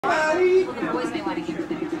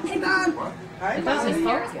It doesn't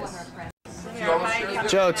focus.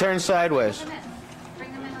 Joe, turn sideways.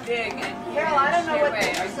 Carol, I don't know what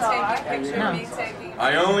these are.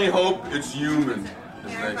 I only hope it's human,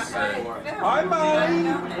 as they say. Hi,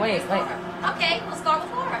 Molly. Wait. Okay, we'll start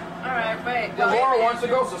with Laura. All right, wait. Well, Laura wants to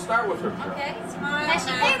go, so start with her. Okay. Smile.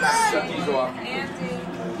 Shut these off. Andy.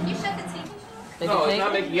 Can you shut the TV? No, it's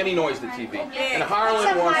not making any noise, the TV. And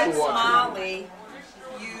Harlan wants to watch Molly.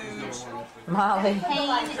 Huge. Molly.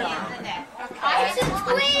 Pain in the neck. It's a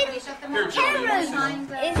twin camera,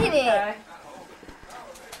 isn't it?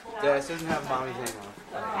 Yeah, it doesn't have mommy's name on.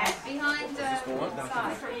 Behind the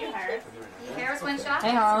side. Harris one shot.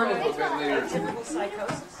 Hey, Harlan.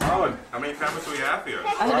 Harlan, how many cameras do we have here? I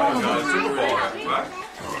don't know. What?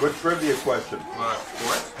 Good trivia question.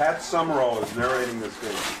 What? Pat Summerall is narrating this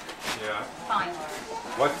game. Yeah. Fine.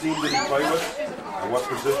 What team did he play with? And what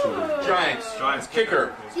position did he? Giants. Giants.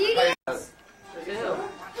 Kicker.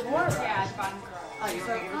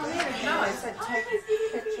 No, I said take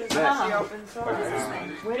pictures of the open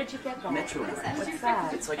source. Where did you get that? Metro. What's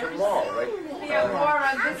that? It's like a wall, right? Yeah,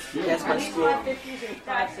 Laura, this That's my school. 550s and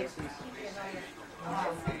 560s.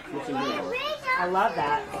 I love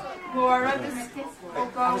that. Laura, this will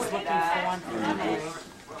go with that.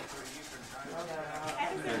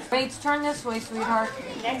 Wait, turn this way, sweetheart.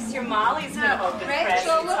 Next year, Molly's going to open the presents.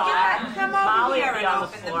 Rachel, look at come over Molly here will be and on the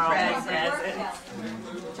open the floor opening presents. presents.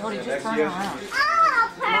 Jody, just turn around.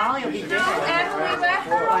 Molly will be different. And Rebecca,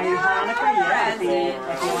 By your Hanukkah, you're going to be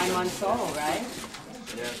present. like 9 months old, right?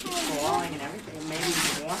 Yeah. Falling and everything. Maybe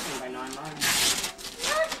you're walking by 9 months.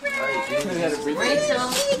 Rachel.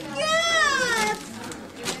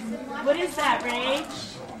 What is that,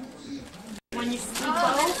 Rach? When you sleep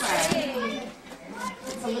over.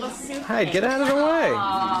 It's a little suitcase. Hey, get out of the way.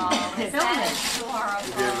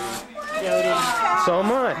 Jody. So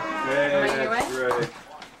am I. Yeah, that's right.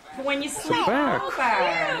 When you sleep back. over.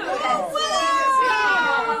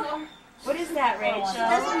 What is that, Rachel?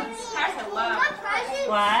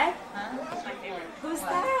 What? Who's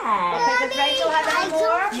that? Because Rachel has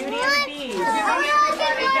more. Beauty and the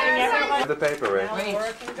Beast. The paper, right? Wait.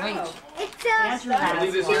 It's Andrew has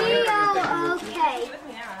okay.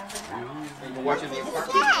 We're watching the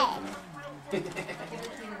apartment.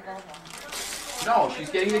 No, she's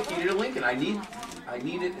getting the key to Lincoln. I need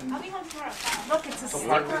it. And Look, it's a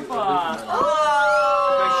sticker book. Mommy,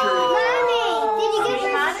 did you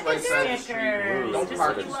get Hanukkah the stickers. don't Just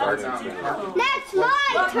park like it. you Start love now. to do. That's my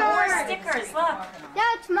Look, more turn. stickers. Look.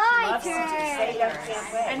 That's my Loves to turn. say that can't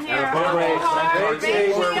wait. And here, Boat Uncle race. Harlan, Rachel,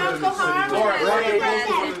 Rachel, we're Uncle in the city. Harlan Laura, has a Laura, present.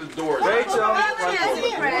 go to the door. Rachel. Harlan has a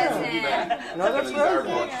present. No, that's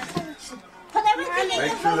right. Put everything in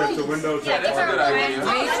Make sure that the windows Yeah, are that's a good idea.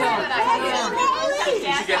 Rachel. You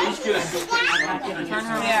should get each get a Turn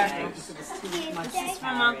her There. around. This is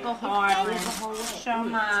from Uncle Harlan. Show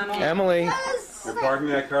Mom. Emily. You're parking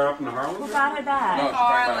that car up in Harlem? Who got her that?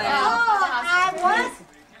 Harlan. Oh, I want.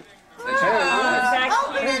 Oh, is that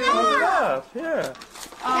cute? Yeah.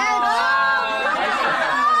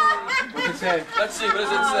 What's it say? Let's see. What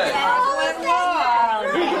does it say? Harlan Law.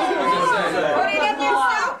 What does it say? Put it in your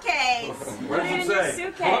suitcase. What does it In your say?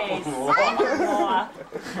 suitcase. What?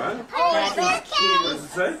 That is cute. What does it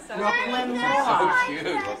say? Brooklyn So Law. cute.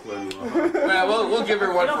 Brooklyn. Well, we'll give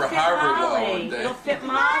her one It'll for fit Harvard Law Molly. one day. It'll fit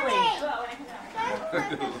Molly.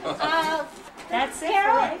 That's it.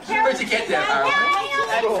 Where'd you get that, Harlan?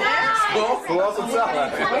 Who else would sell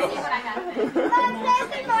that? present.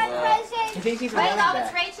 You think he's Wait, that?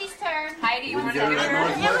 it's Rachel's turn. Heidi, you want to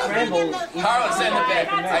Harlan, send it back.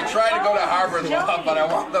 I tried to go to Harvard Law, but I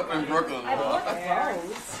wound up in Brooklyn Law.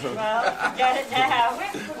 Well, get it now.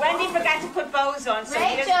 Wendy forgot to put bows on, so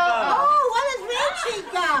here's Rachel. bows. What does Rachel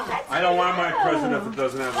got? I don't want my present if it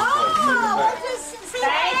doesn't have a place.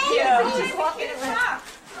 Thank you.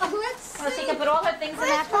 So she can put all her things in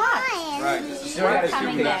that box. Right, this is We're what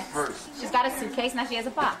coming I next. first. She's got a suitcase, now she has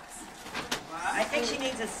a box. I think she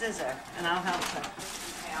needs a scissor, and I'll help her.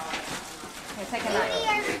 Here, take a knife.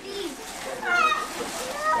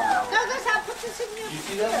 Douglas, I'll put this in your. Did you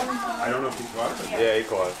see that one? I don't know if he caught it. Yeah, he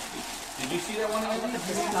caught it. Did you see that one? Ellen?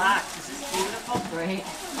 This box, this is beautiful. Great.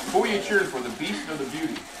 Who are you cheering for, the beast or the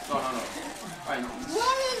beauty? No. I know.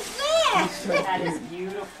 What is this? That is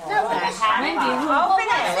beautiful. No, That it's hat Wendy, box. who- Open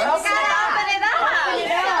it. Open it up. Open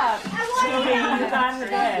it up. I want Jody, you done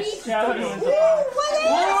with this. Jody. What is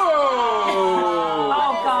Whoa!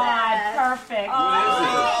 Oh, God, perfect. What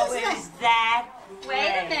Oh, is is that Wait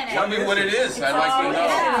a minute. Tell me what it is. I'd like to know.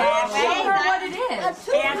 Show her what it is.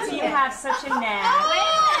 Nancy, you have such a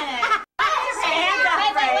knack. Stand up,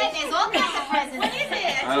 Wait, Ray. there's all kinds of presents. What is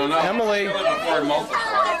it? I don't know. Emily. Before it multiplies.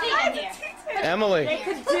 What's in here? Put Emily. They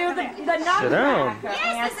could do the nutcracker. down.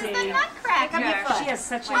 Yes, this is the Auntie. nutcracker. She has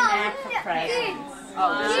such a knack for presents.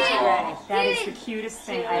 Oh, this is great. That is the cutest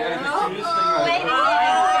thing I've ever seen. Wait,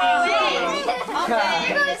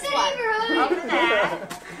 okay, this one. Open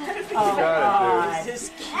that. Oh, God. This is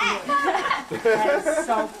cute. That is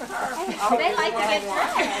so perfect. Oh, they like to get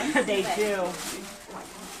presents. They do.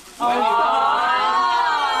 Oh,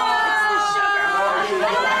 it's the sugar.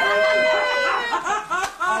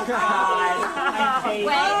 Oh, God. My baby.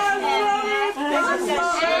 Wait a minute.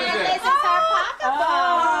 This is our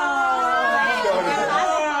pocketbook.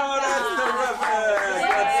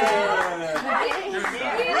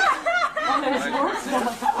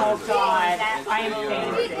 Oh, God. I am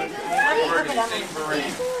fainting.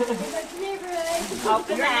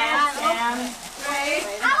 Open that, Sam.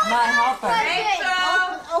 My helper.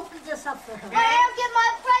 Open this up for her. I'll get my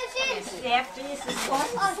present. After this is one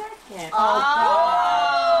second. Oh,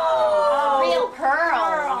 real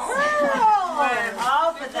pearls.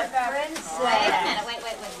 Oh, for the princess. Wait a minute.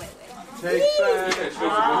 Wait. Take back.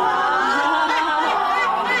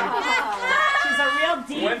 She's a real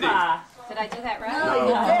diva. Did I do that right?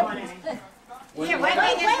 No. Here, wait.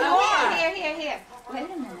 Here. Wait a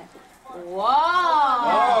minute. Whoa.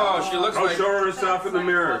 Oh, she looks Oh, like. show her herself in the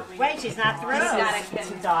mirror. Wait, she's not through. She's got a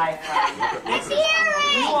to die from. It's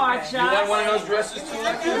earring. You are just. You want one of those dresses too,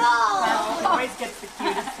 like this? Always gets the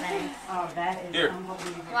cutest thing. Oh, that is Here.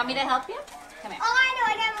 unbelievable. You want me to help you? Come here. Oh, I know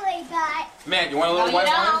what Emily got. Matt, you want a No, little you white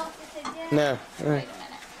one? don't. No. Wait a minute.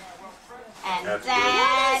 And That's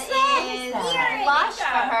that is blush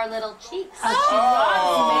for her little cheeks. Oh,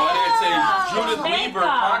 and it's a Judith Lieber Wait,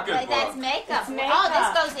 pocketbook. that's makeup. It's Oh, this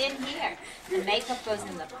goes in here. The makeup goes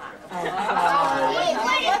in the pocket. Wait,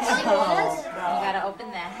 what is this? You gotta open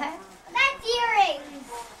that. That's earrings.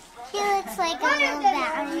 She looks like a little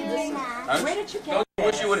ballerina. Where did you get Don't you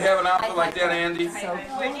wish you would have an outfit like that, Andy? This on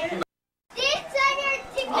your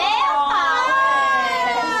ticket. Nail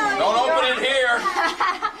polish. Don't open it here.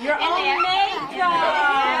 your In own there. makeup?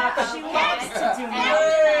 She loves to do makeup. Now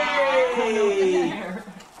there.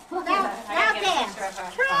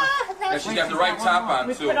 Yeah, she's got the right top on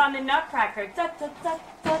We too. put on the nutcracker.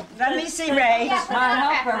 Let me see, Ray. My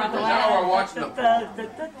helper with the Now we're light. watching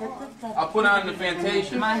the. I'll put on the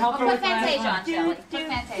Fantasia. My helper Put with the Fantasia on, light. Shelley. Put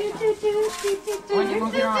Fantasia on. When you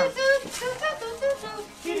move your arm.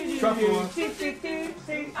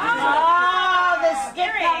 Oh, the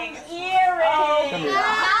stick-on earring. Oh, She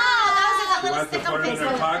those are wants the to little put it in her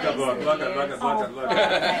stick-on pocketbook. Look at.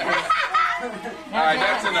 All right,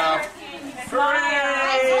 that's enough.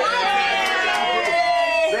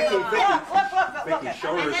 Vicky,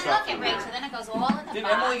 show her And then herself. look at Rachel, then it goes all in the Did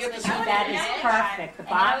box. Emily get the which That you is did. perfect. The And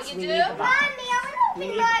you know box, what we you need do? the box. Mommy, I want to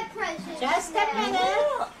open my present. Just a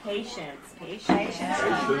minute. Patience. Patience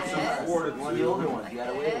and fortitude.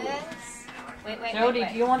 Wait. Jody,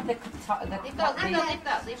 do you want the Leave go.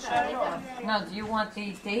 no? Do you want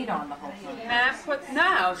the date on the whole thing? Matt,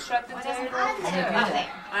 no, shut the date off. How do you do that?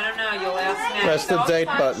 I don't know, you'll ask Matt. Press the date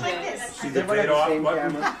button. See the fade off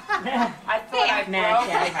button? I thought I broke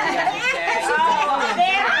it the other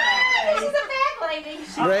day. She's a bad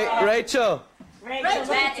lady. Rachel. Rachel,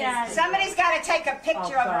 look at that. Somebody's got to take a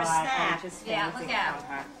picture of her snap. Yeah, look out.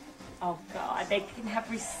 Oh, God. They can have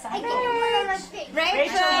I recital. can put on my face.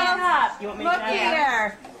 Rachel, look up. You want me to Look do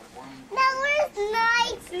here. That was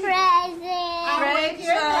my present.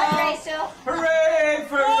 Rachel. Hooray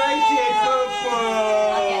for Rachel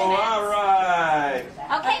Football! All right.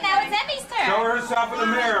 Okay, now it's Emmy's turn. Show her herself in the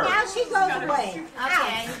mirror. Now she goes away.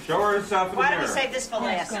 Okay. Show her herself in the Why don't we mirror. save this for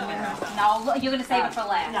last? No, you're gonna save it for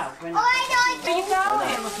last. No, we're Oh, not. I know. There you go.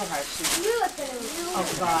 And look at her. She's, You look at her. oh,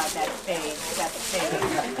 God, that face. That face.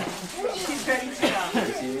 She's ready to go.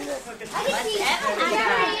 I can see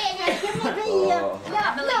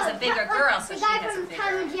Emily's a bigger girl, so the she guy has a from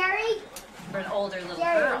Tom and bigger, Jerry. for an older little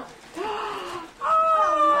Jerry. girl. Oh,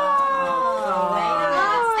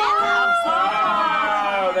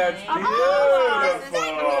 Oh, that's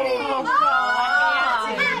beautiful.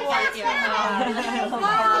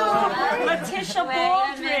 Letitia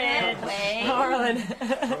Baldridge. Darling. She's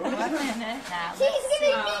gonna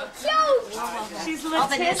be choked. She's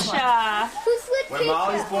Open this Letitia. Who's with When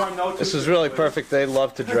Molly's born, no. This is really perfect. They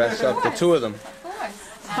love to dress up. The two of them.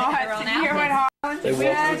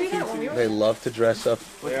 They love to dress up.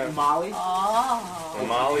 With Molly? Oh. When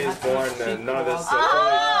Molly is born, then none of this.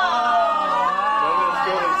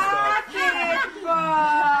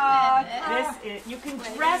 You can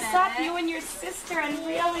dress up, you and your sister, and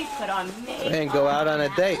really put on makeup. And go out on a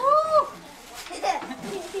date.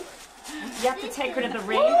 You have to take her to the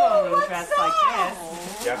rainbow and dress like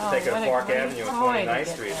this. You have to take her to Park Avenue and 29th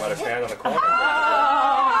Street, let her stand on the corner.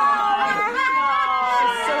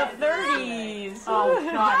 So 30s. Oh,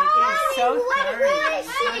 God, it is so 30s.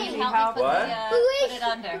 What? Put it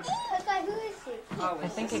under. I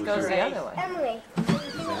think it goes the other way. Emily.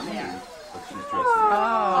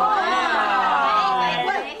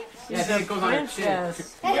 Yeah, I think it goes on your chin.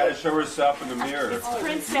 You gotta show herself in the mirror. It's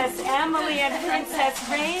Princess Emily and Princess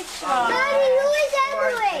Rachel. Mommy, who is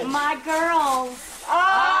Emily? My girls. She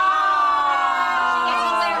gets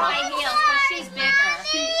to wear high heels because she's bigger.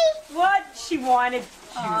 What? She wanted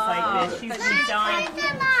shoes like this. She's been dying.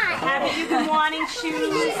 Haven't you been wanting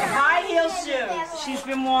shoes? High heel shoes. She's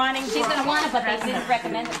been wanting. She's going to want it, but they didn't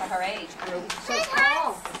recommend it for her age group.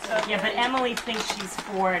 Yeah, but Emily thinks she's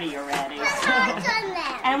 40 already. Hearts on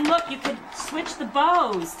that. And look, you could switch the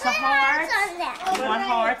bows to hearts. Hearts on that. You want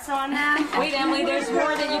hearts on them? Wait, Emily, there's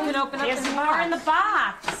more that you can open up There's in the more box. in the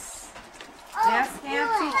box. Ask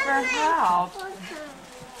Nancy for help.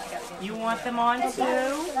 You want them on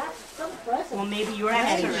too? Well, maybe you're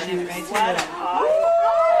ready to shoes too. Oh,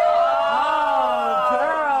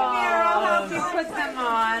 girl. Here, I'll help you put them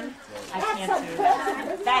on. I can't do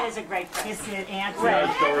that. That is a great kiss it, Aunt You gotta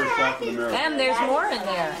show herself in the mirror. Em, there's more in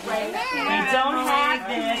there. They don't have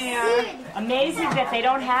this. Amazing that they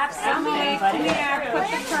don't have something, but it's Here, put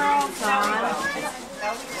the curls on.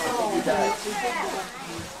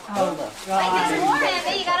 Wait, there's more,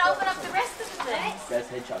 Emmy. You got to open up the rest of the thing. Guys,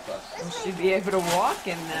 hey, chop us. She'd be able to walk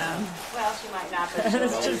in them. Well, she might not, but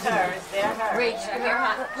it's just hers. They're hers. Reach, come here,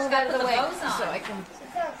 hon. Move out of the way. So I can.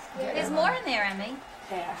 There's more in there, Emmy.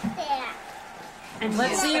 There.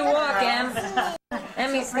 Let's see you walk, Em.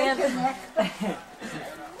 Emmy, stand.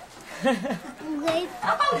 Oh,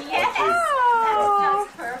 yes.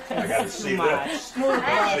 I gotta see this.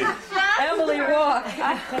 Emily, walk.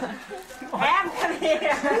 Em, come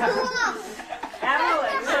here. Emily.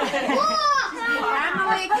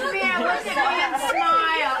 Emily, come here. Look at me and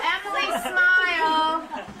smile. Emily, smile.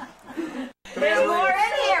 There's more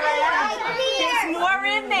in here, Ed. There's more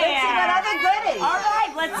in there. Let's see what other goodies. All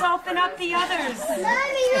right, let's open up the others.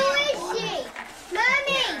 Mommy, who is she?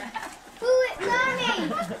 Mommy!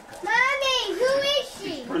 Mommy, who is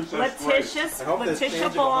she? Princess Grace. Letitia I hope this Letitia changes a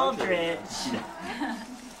bunch of Baldridge.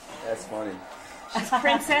 That's funny. She's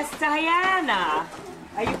Princess Diana.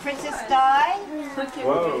 Are you Princess Di?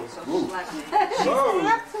 Whoa. Ooh.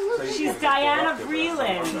 Whoa. She's Diana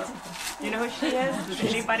Vreeland. You know who she is? Does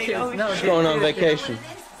anybody know who she She's going on vacation.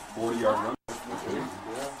 40-yard run.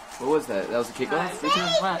 What was that? That was a kickoff? Guys, stick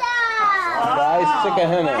a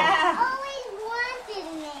hen out. I always wanted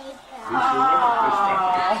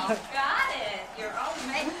makeup. You got it. Your own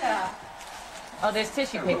makeup. Oh, there's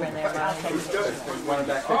tissue paper in there, Ronnie. One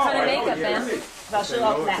back. What kind of makeup, Em? Well, she'll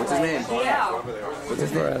open that What's his name? What's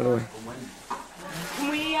his name? Can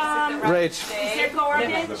we, Rach, is there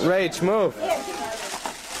garbage? Rach, move.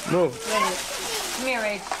 Move. Come here,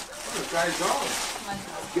 Rach.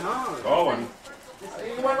 Going.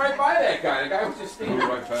 You went right by that guy. The guy was just standing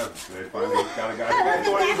right past. They finally got a guy. I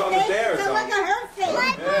thought he was on the bear or Look something. at her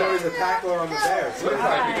face. There was a tackler on the bear. Looked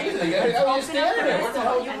like it. I was just standing there. What the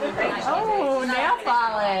hell? Oh, nail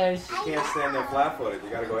polish. You can't stand there flat-footed. You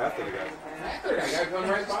gotta go after the guy. That guy going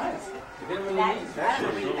right by us. You hit him in the knees.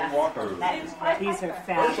 These are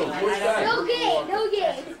fabulous. No game.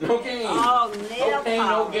 No game. Oh, No nail pain, no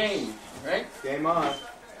polish. game. Right? Game on.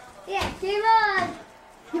 Yeah, game on.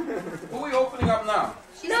 Who are we opening up now?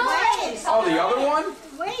 No. Oh, the other one?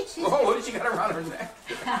 Wait, she's... Oh, what did she got around her neck?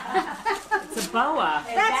 It's a boa.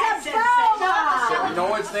 That's a boa. So you know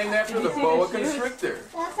what it's named after? The boa constrictor.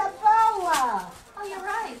 That's a boa. Oh, you're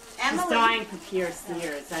right. She's dying for pierced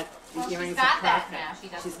ears. That the Well, she's earrings got are that perfect. now. She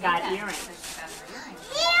doesn't She's need got that. earrings. So she's got her earrings.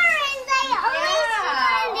 Earrings, they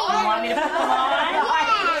always You want me to put them on?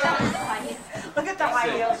 Look at the high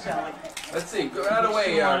heel showing. Let's see. Go out of the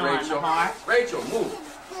way, Rachel. Rachel, move.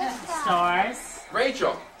 Stars.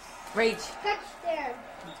 Rachel. Rach. Touchdown.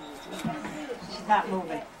 She's not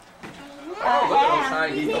moving. Oh, look at those high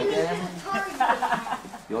heels.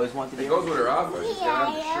 You always wanted to It goes with her outfit. She's Yeah, got on I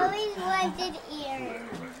the shirt. always wanted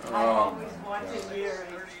earrings. Oh.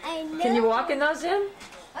 I know. Can you walk in those, Em?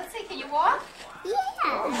 Let's see, can you walk?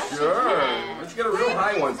 Yeah. Sure. Why don't you get a real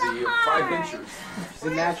high one to you? 5 inches. It's a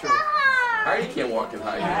natural. Heidi can't walk in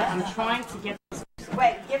high heels. I'm trying to get.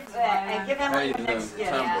 Wait, give Emily Heidi, the next gift.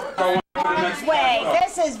 tomboy. Wait,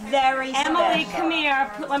 this is very Emily, special. come here.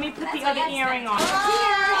 Let me put the other earring on. It's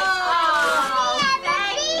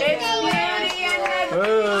Beauty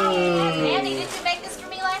and Andy, did you make this for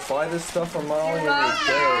me last Buy this stuff from Molly and the it's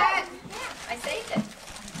dead. I saved it.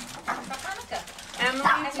 For Hanukkah. Emily,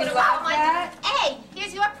 That's do what you it was. love that? Hey,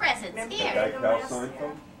 here's your present. presents. That Here. guy Cal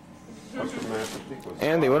Seinfeld? What's the masterpiece?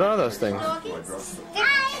 Andy, what are those things? Guys,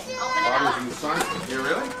 Bottles in the Seinfeld. You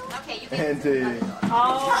really? Okay, you can. And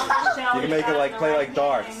Oh, you can make it like play like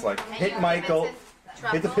darts. Like hit Michael,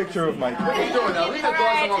 hit the picture of Michael. What are you doing now? Leave the dogs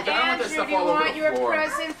alone. I don't want this Andrew, stuff do you all over want the your floor.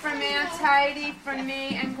 present from Aunt Heidi, from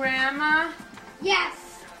me and Grandma? yes.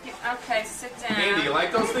 Okay, sit down. Andy, you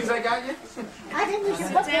like those things I got you? I think we should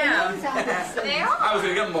Sit put their down. names on this. They are. I was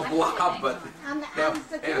gonna give them a blob, but On yeah,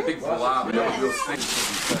 the and a big blob. That was real stink.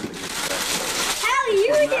 How are you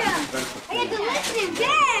doing? I got the listening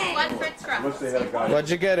bag. One for Trump. Unless they had a guy. What'd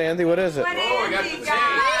you get, Andy? What is it? What Oh, we got Andy the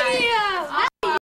got?